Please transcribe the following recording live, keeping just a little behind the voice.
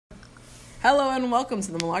Hello and welcome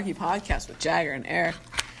to the Malarkey Podcast with Jagger and Eric.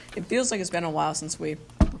 It feels like it's been a while since we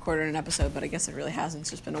recorded an episode, but I guess it really hasn't. It's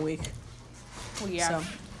just been a week. Well, yeah. So,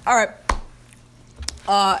 all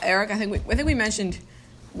right. Eric, I think we mentioned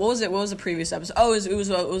what was it? What was the previous episode? Oh, it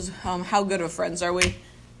was how good of friends are we?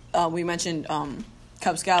 We mentioned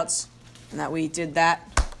Cub Scouts and that we did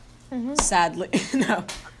that. Mm-hmm. Sadly, no.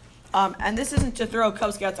 And this isn't to throw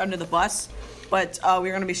Cub Scouts under the bus, but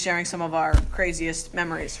we're going to be sharing some of our craziest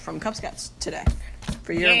memories from Cub Scouts today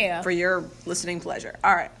for your listening pleasure.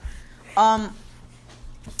 All right.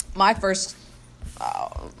 My first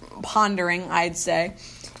pondering, I'd say,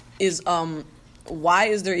 is why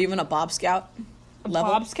is there even a Bob Scout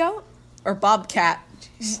level? Bob Scout? Or Bobcat.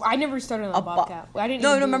 I never started on a Bobcat. I didn't.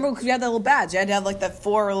 No, remember because we had that little badge. You had to have like that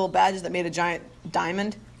 4 little badges that made a giant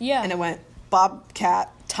diamond. Yeah. And it went Bobcat,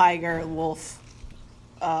 Tiger, Wolf,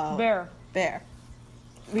 Bear.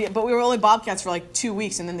 But we were only Bobcats for like 2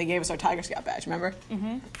 weeks, and then they gave us our Tiger Scout badge. Remember?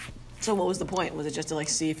 Mm-hmm. So what was the point? Was it just to like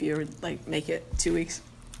see if you would like make it 2 weeks?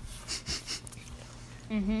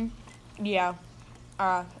 Mm-hmm. Yeah.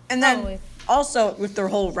 And probably. then also with their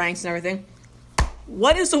whole ranks and everything,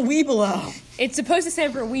 what is a Weebelo? It's supposed to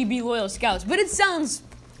stand for We Be Loyal Scouts, but it sounds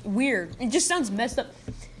weird. It just sounds messed up.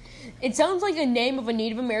 It sounds like a name of a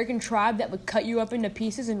Native American tribe that would cut you up into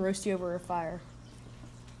pieces and roast you over a fire.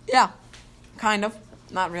 Yeah, kind of.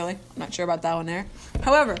 Not really. I'm not sure about that one there.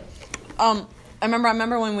 However, I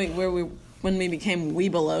remember when we became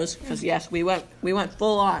Weebelos, because yes, we went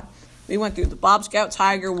full on. We went through the Bob Scout,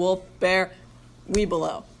 Tiger, Wolf, Bear,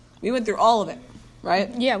 Weebelo. We went through all of it, right?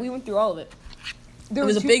 Yeah, we went through all of it. It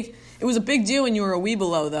was a big deal when you were a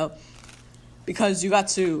Weebelo though, because you got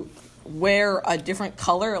to wear a different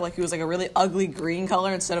color, like it was like a really ugly green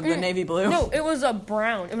color instead of the navy blue. No, it was a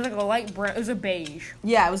brown. It was like a light brown. It was a beige.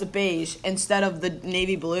 Yeah, it was a beige instead of the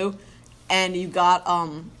navy blue, and you got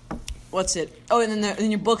what's it? Oh, and then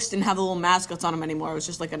your books didn't have the little mascots on them anymore. It was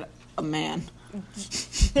just like a man,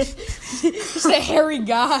 just a hairy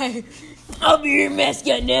guy. I'll be your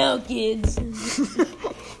mascot now, kids.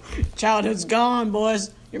 Childhood's gone,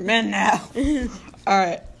 boys. You're men now. All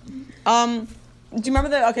right. Do you remember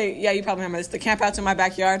that? Okay, yeah, you probably remember this. The campouts in my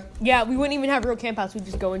backyard. Yeah, we wouldn't even have real campouts. We'd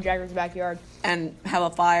just go in Jagger's backyard and have a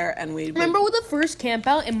fire, and we'd... Remember with the first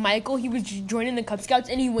campout, and Michael, he was joining the Cub Scouts,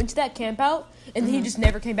 and he went to that campout, and then he just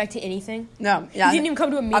never came back to anything? No, yeah. He didn't even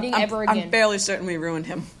come to a meeting ever again. I'm fairly certain we ruined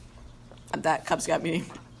him at that Cub Scout meeting,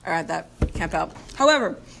 or at that campout.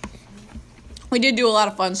 However, we did do a lot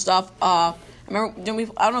of fun stuff. I remember, I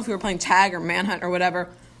don't know if we were playing tag or manhunt or whatever,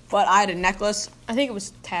 but I had a necklace. I think it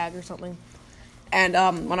was tag or something. And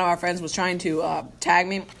one of our friends was trying to tag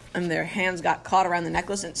me, and their hands got caught around the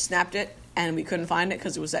necklace and snapped it, and we couldn't find it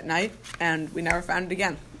because it was at night, and we never found it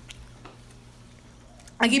again.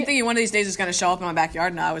 I keep thinking one of these days it's going to show up in my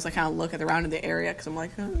backyard, and I always like kind of look around in the area because I'm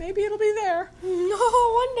like, maybe it'll be there.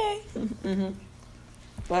 No, one day. Mm-hmm.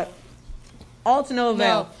 But all to no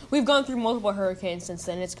avail. No, we've gone through multiple hurricanes since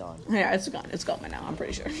then. It's gone. Yeah, it's gone. It's gone by now, I'm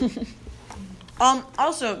pretty sure.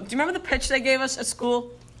 Also, do you remember the pitch they gave us at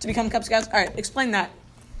school to become Cub Scouts? All right, explain that.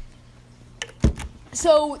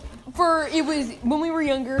 So, it was when we were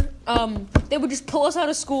younger, they would just pull us out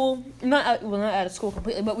of school. Not out of school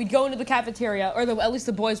completely, but we'd go into the cafeteria, or at least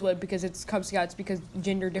the boys would, because it's Cub Scouts, because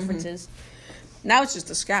gender differences. Mm-hmm. Now it's just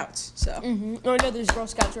the Scouts, so. Mm-hmm. Oh, no, there's Girl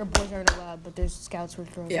Scouts where boys aren't allowed, but there's Scouts where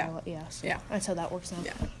girls are allowed. Yes. Yeah. That's how that works now.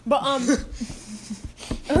 Yeah. But,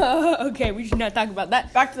 okay, we should not talk about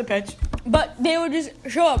that. Back to the pitch. But they would just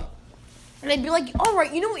show up, and they'd be like, all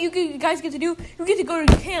right, you know what you guys get to do? You get to go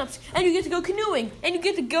to camps, and you get to go canoeing, and you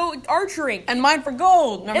get to go archering. And mine for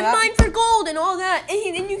gold. Remember that? Mine for gold and all that.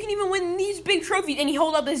 And you can even win these big trophies. And he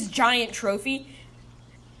held up this giant trophy.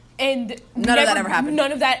 And none of that ever happened.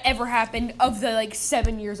 None of that ever happened. Of the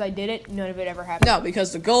 7 years I did it, none of it ever happened. No,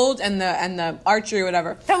 because the gold and the archery or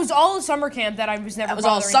whatever. That was all a summer camp that I was never. That was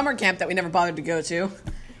all summer camp that we never bothered to go to.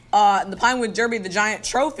 The Pinewood Derby, the giant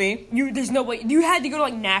trophy. There's no way you had to go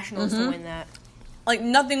to nationals to win that. Like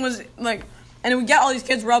nothing was like, and we get all these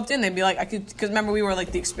kids roped in. They'd be like, because remember we were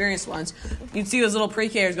like the experienced ones. You'd see those little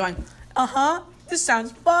pre-Kers going, this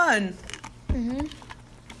sounds fun. Mm-hmm.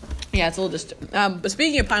 Yeah, it's a little but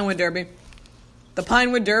speaking of Pinewood Derby, the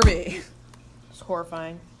Pinewood Derby. It's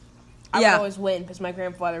horrifying. I would always win because my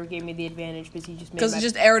grandfather gave me the advantage because he just made because it's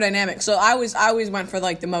just aerodynamic. So I always went for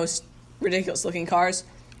the most ridiculous looking cars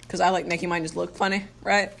because I like making mine just look funny,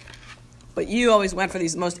 right? But you always went for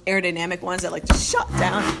these most aerodynamic ones that just shut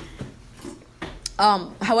down.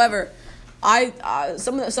 However,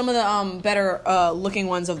 Some of the better looking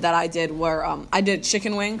ones of that I did were I did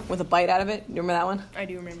chicken wing with a bite out of it. Do you remember that one? I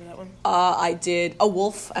do remember that one. I did a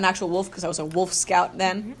wolf, an actual wolf, because I was a wolf scout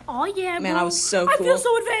then. Oh yeah, Man, bro. I was so I cool. feel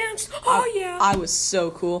so advanced. Oh yeah. I was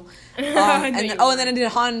so cool. I know And you then, were. and then I did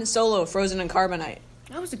Han Solo, Frozen and Carbonite.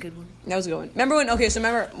 That was a good one. That was a good one. Remember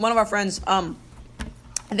one of our friends, I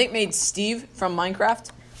think made Steve from Minecraft,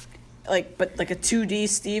 but a 2D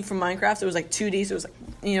Steve from Minecraft. It was like 2D, so it was like,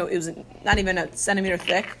 it was not even a centimeter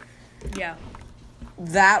thick. Yeah.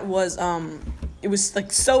 That was, it was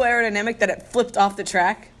like so aerodynamic that it flipped off the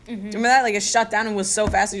track. Do you remember that? Like it shut down and was so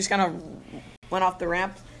fast it just kind of went off the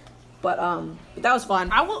ramp. But that was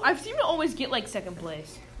fun. I seem to always get like second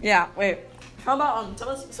place. Yeah, wait. How about tell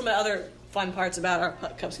us some of the other fun parts about our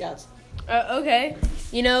Cub Scouts? Okay.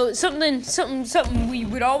 Something we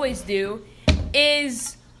would always do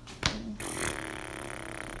is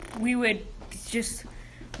we would just.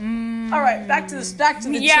 All right, back to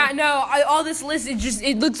the. Yeah, no. All this list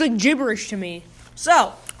it looks like gibberish to me.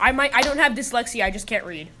 So I don't have dyslexia. I just can't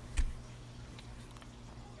read.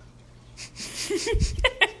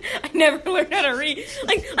 I never learned how to read.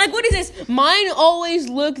 Like what is this? Mine always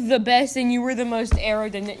look the best, and you were the most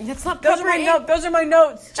aerodynamic. That's not proper. Those are my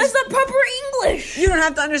notes. That's not proper English. You don't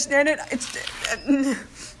have to understand it.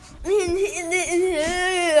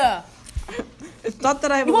 It's not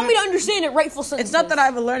that I have. You want me to understand it? Rightful sentences. It's not that I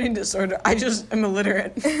have a learning disorder. I just am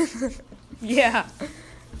illiterate. Yeah.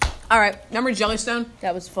 All right, remember Jellystone?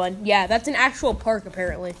 That was fun. Yeah, that's an actual park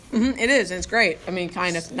apparently. It is, and it's great. I mean,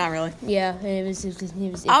 kind of, not really. Yeah, it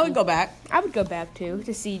was. I would go back. I would go back too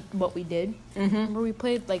to see what we did. Remember we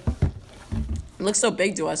played like. It looks so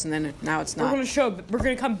big to us, and then now it's not. We're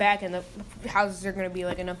gonna come back, and the houses are gonna be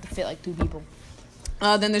like enough to fit like 2 people.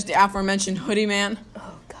 Then there's the aforementioned hoodie man.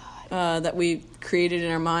 Oh God. That we created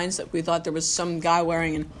in our minds, that we thought there was some guy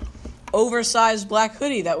wearing an oversized black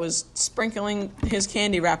hoodie that was sprinkling his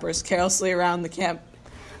candy wrappers carelessly around the camp.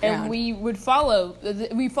 And we followed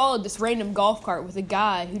this random golf cart with a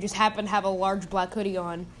guy who just happened to have a large black hoodie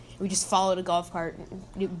on. We just followed a golf cart.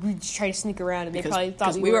 We just tried to sneak around, and they probably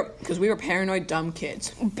thought we were paranoid dumb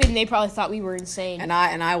kids. And they probably thought we were insane. And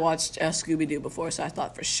I watched Scooby-Doo before, so I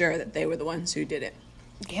thought for sure that they were the ones who did it.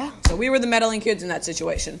 Yeah. So we were the meddling kids in that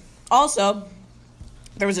situation. Also,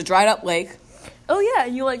 there was a dried up lake. Oh yeah,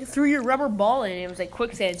 and you like threw your rubber ball in, and it was like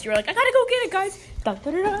quicksand. So you were like, I gotta go get it, guys. Da,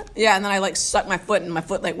 da, da, da. Yeah, and then I stuck my foot, and my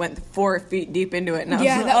foot went 4 feet deep into it, and I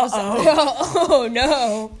Yeah, was like, oh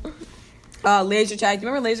no. Laser tag. Do you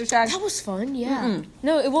remember laser tag? That was fun. Yeah.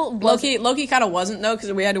 No, it won't. Loki kind of wasn't though,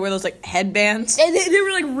 because we had to wear those headbands. And they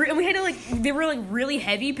were we had to they were really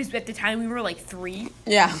heavy because at the time we were 3.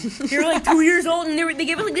 Yeah. They were 2 years old, and they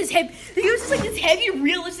gave us this heavy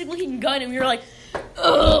realistic looking gun, and we were like,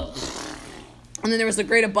 ugh. And then there was the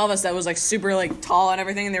grade above us that was super tall and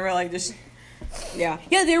everything, and they were just, yeah.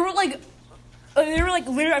 Yeah, they were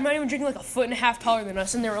literally, I'm not even joking, a foot and a half taller than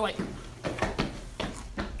us, and they were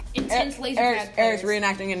intense laser tag Eric's players.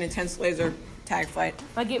 reenacting an intense laser tag fight.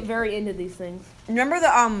 I get very into these things. Remember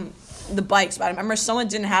the bikes? But I remember someone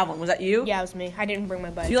didn't have one. Was that you? Yeah, it was me. I didn't bring my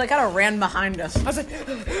bike. You kind of ran behind us. I was like,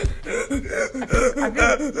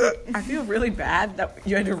 I feel really bad that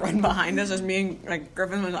you had to run behind us as me and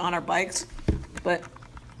Griffin was on our bikes, but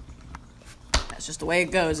that's just the way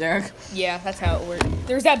it goes, Eric. yeah, that's how it worked.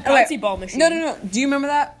 There's that bouncy ball machine. No. Do you remember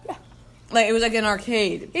that? Yeah. It was an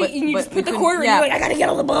arcade. But, you just put the quarter in, you're like, I gotta get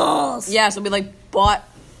all the balls. Yeah, so we bought,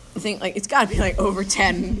 I think it's gotta be over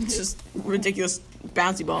 10 just ridiculous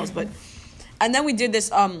bouncy balls, and then we did this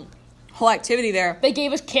whole activity there. They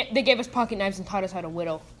gave us pocket knives and taught us how to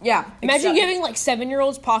whittle. Yeah. Imagine giving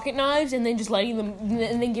 7-year-olds pocket knives and then just letting them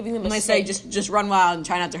and then giving them and they say just run wild and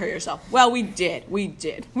try not to hurt yourself. Well, we did. We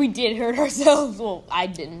did hurt ourselves. Well, I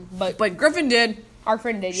didn't, but Griffin did. Our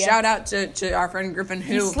friend did. Yeah. Shout out to our friend Griffin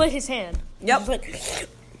who he slit his hand. Yep.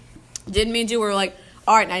 Didn't mean to. We were like,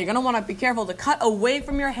 all right, now you're gonna want to be careful to cut away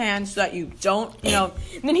from your hand so that you don't, And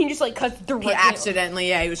then he just cuts directly. He accidentally,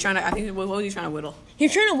 yeah. He was trying to. I think what was he trying to whittle? He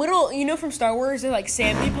was trying to whittle. From Star Wars, they're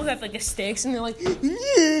sand people who have the sticks, and they're like,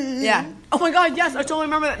 yeah. Oh my God, yes, I totally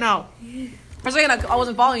remember that now. For a second, I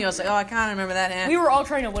wasn't following you. I was like, oh, I kind of remember that hand. We were all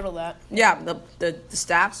trying to whittle that. Yeah, the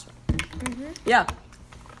staffs. Yeah.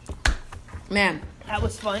 Man. That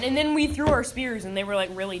was fun. And then we threw our spears, and they were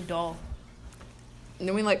really dull. And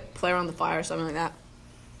then we play around the fire or something like that.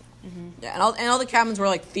 Yeah, and all the cabins were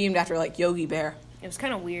themed after Yogi Bear. It was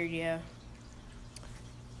kind of weird, yeah.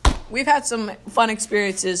 We've had some fun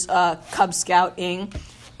experiences Cub Scouting.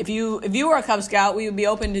 If you were a Cub Scout, we would be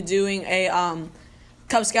open to doing a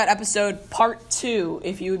Cub Scout episode part 2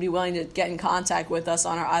 if you would be willing to get in contact with us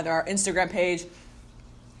on either our Instagram page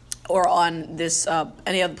or on this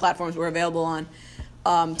any other platforms we're available on,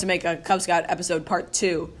 to make a Cub Scout episode part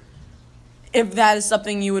 2, if that is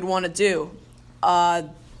something you would want to do.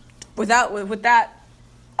 With that,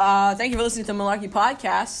 thank you for listening to the Malarkey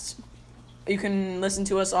Podcast. You can listen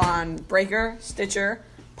to us on Breaker, Stitcher,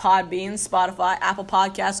 Podbean, Spotify, Apple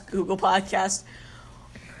Podcasts, Google Podcasts,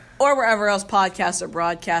 or wherever else podcasts are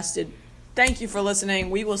broadcasted. Thank you for listening.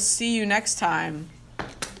 We will see you next time.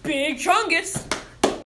 Big Chungus!